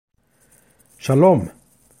Shalom,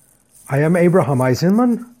 I am Abraham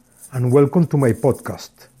Eisenman and welcome to my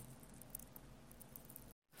podcast.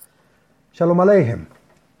 Shalom Aleichem.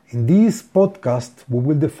 In this podcast we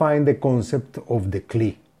will define the concept of the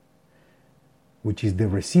Kli, which is the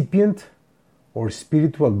recipient or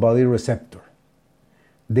spiritual body receptor.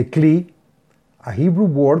 The Kli, a Hebrew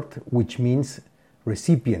word which means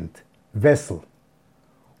recipient, vessel,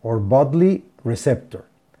 or bodily receptor.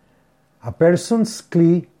 A person's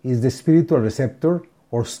Kli is the spiritual receptor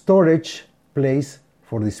or storage place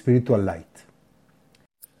for the spiritual light.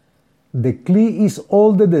 The Kli is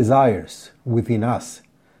all the desires within us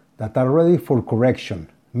that are ready for correction,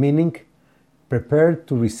 meaning prepared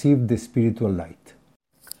to receive the spiritual light.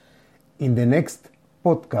 In the next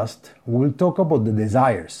podcast, we will talk about the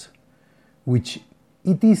desires, which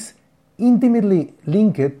it is intimately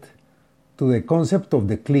linked to the concept of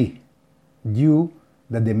the Kli, due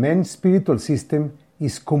that the man's spiritual system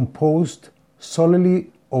is composed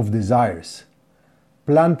solely of desires,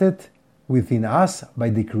 planted within us by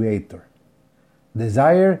the Creator.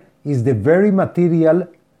 Desire is the very material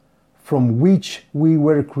from which we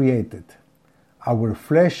were created. Our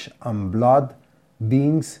flesh and blood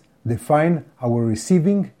beings define our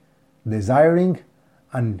receiving, desiring,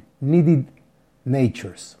 and needed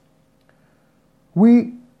natures.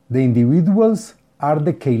 We, the individuals, are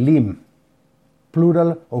the Kelim,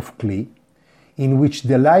 plural of Kli, in which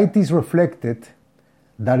the light is reflected,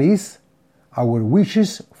 that is, our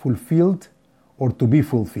wishes fulfilled or to be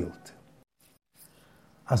fulfilled.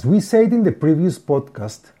 As we said in the previous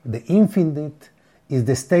podcast, the infinite is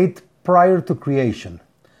the state prior to creation,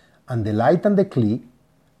 and the light and the Kli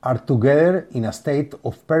are together in a state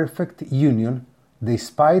of perfect union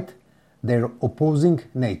despite their opposing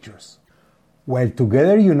natures. While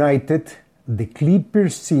together united, the Kli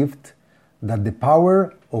perceived that the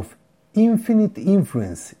power of infinite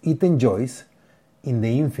influence it enjoys in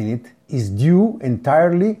the infinite is due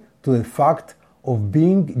entirely to the fact of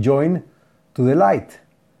being joined to the light,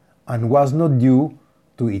 and was not due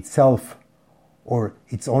to itself or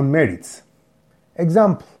its own merits.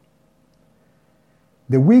 Example: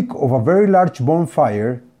 the wick of a very large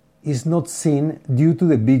bonfire is not seen due to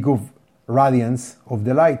the beam of radiance of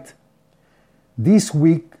the light. This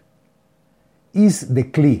wick is the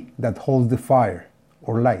Kli that holds the fire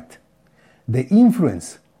or light, the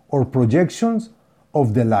influence or projections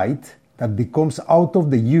of the light that becomes out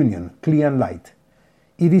of the union, Kli and light.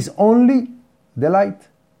 It is only the light.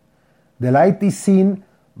 The light is seen,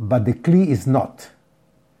 but the Kli is not.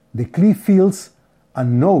 The Kli feels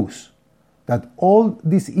and knows that all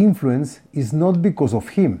this influence is not because of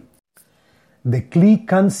him. The Kli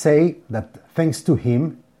can say that thanks to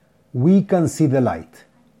him, we can see the light.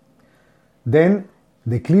 Then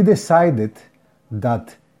the Kli decided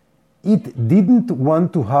that it didn't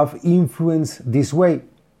want to have influence this way.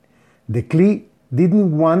 The Kli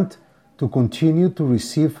didn't want to continue to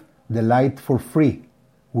receive the light for free,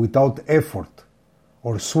 without effort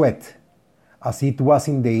or sweat, as it was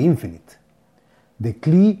in the infinite. The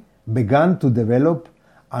Kli began to develop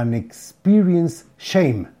and experience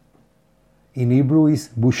shame. In Hebrew is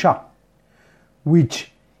busha,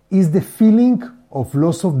 which is the feeling of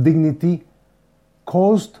loss of dignity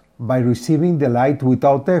caused by receiving the light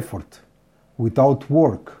without effort, without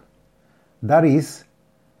work, that is,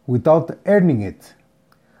 without earning it.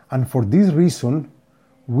 And for this reason,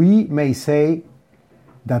 we may say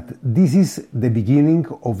that this is the beginning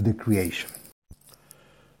of the creation.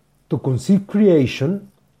 To conceive creation,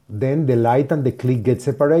 then the light and the Kli get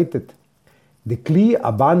separated. The Kli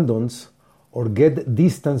abandons or get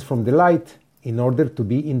distance from the light in order to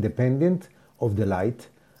be independent of the light,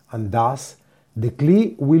 and thus the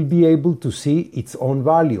Kli will be able to see its own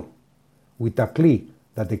value, with a Kli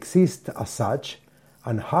that exists as such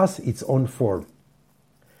and has its own form.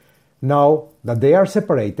 Now that they are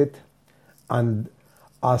separated, and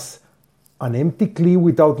as an empty Kli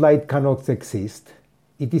without light cannot exist,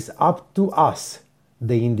 it is up to us,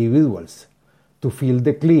 the individuals, to feel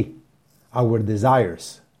the Kli, our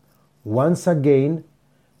desires, once again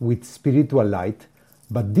with spiritual light,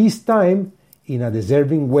 but this time in a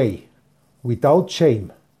deserving way, without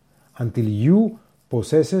shame, until you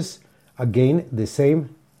possesses again the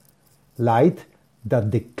same light that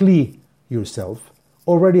the Kli yourself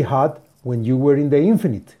already had when you were in the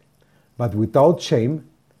infinite, but without shame,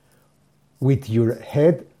 with your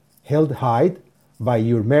head held high by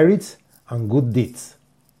your merits and good deeds.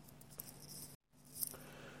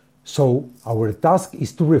 So our task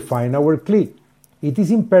is to refine our Kli. It is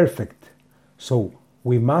imperfect, so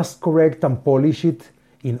we must correct and polish it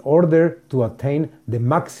in order to attain the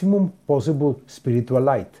maximum possible spiritual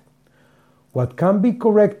light. What can be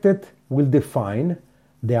corrected will define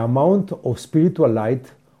the amount of spiritual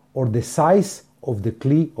light or the size of the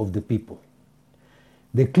Kli of the people.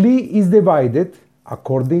 The Kli is divided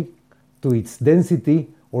according to its density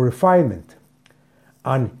or refinement,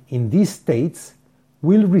 and in these states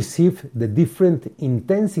will receive the different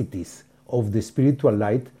intensities of the spiritual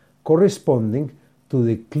light corresponding to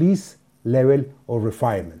the Kli's level of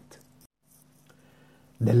refinement.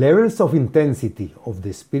 The levels of intensity of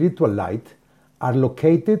the spiritual light are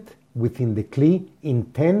located within the Kli in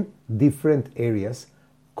 10 different areas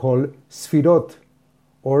called Sfirot,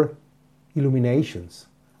 or illuminations,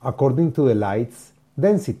 according to the light's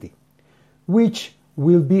density, which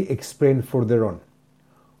will be explained further on.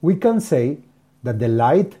 We can say that the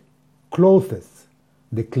light clothes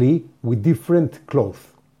the Kli with different clothes.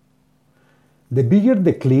 The bigger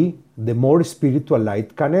the Kli, the more spiritual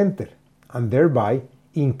light can enter, and thereby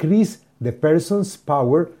increase the person's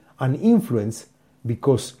power and influence,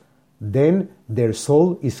 because then their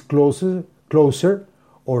soul is closer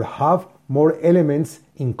or have more elements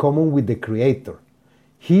in common with the Creator.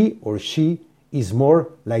 He or she is more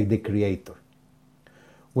like the Creator.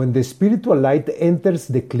 When the spiritual light enters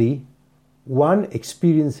the Kli, one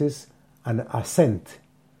experiences an ascent,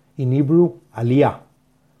 in Hebrew aliyah,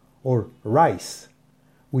 or rise,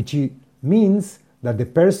 which means that the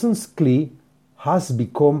person's Kli has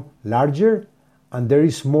become larger and there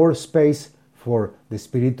is more space for the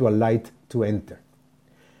spiritual light to enter.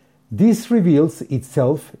 This reveals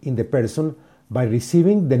itself in the person by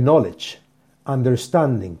receiving the knowledge,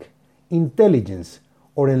 understanding, intelligence,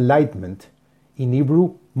 or enlightenment, in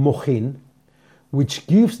Hebrew mochin, which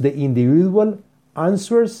gives the individual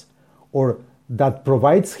answers or that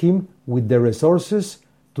provides him with the resources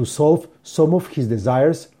to solve some of his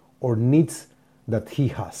desires or needs that he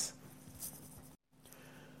has.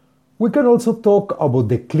 We can also talk about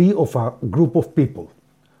the Kli of a group of people.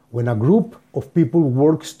 When a group of people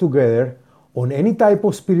works together on any type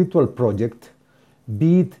of spiritual project,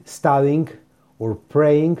 be it studying or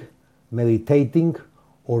praying, meditating,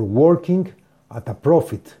 or working at a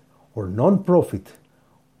profit or non-profit,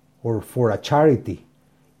 or for a charity,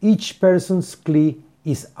 each person's Kli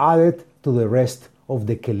is added to the rest of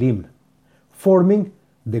the Kelim, forming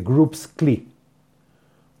the group's Kli,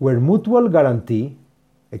 where mutual guarantee,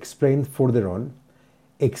 explained further on,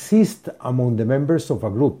 exists among the members of a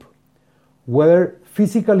group. Whether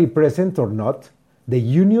physically present or not, the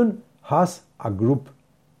union has a group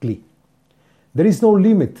Kli. There is no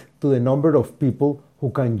limit to the number of people who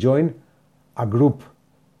can join a group.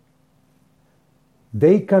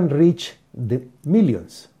 They can reach the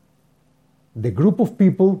millions. The group of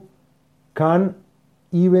people can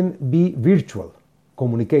even be virtual,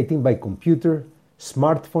 communicating by computer,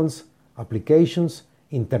 smartphones, applications,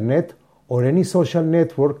 internet, or any social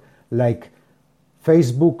network like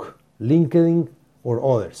Facebook, LinkedIn, or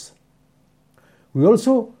others. We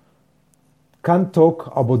also can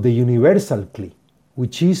talk about the universal Kli,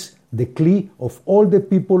 which is the Kli of all the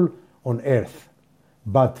people on earth.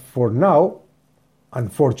 But for now,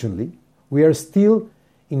 unfortunately, we are still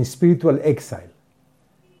in spiritual exile.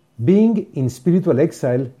 Being in spiritual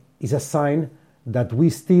exile is a sign that we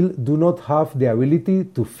still do not have the ability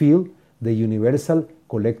to feel the universal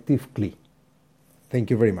collective Kli. Thank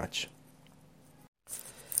you very much.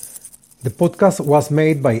 The podcast was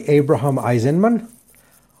made by Abraham Eisenman,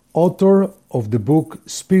 author of the book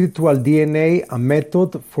Spiritual DNA, a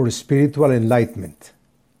Method for Spiritual Enlightenment.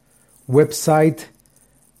 Website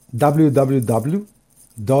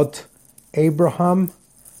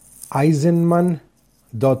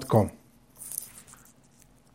www.abrahameisenman.com.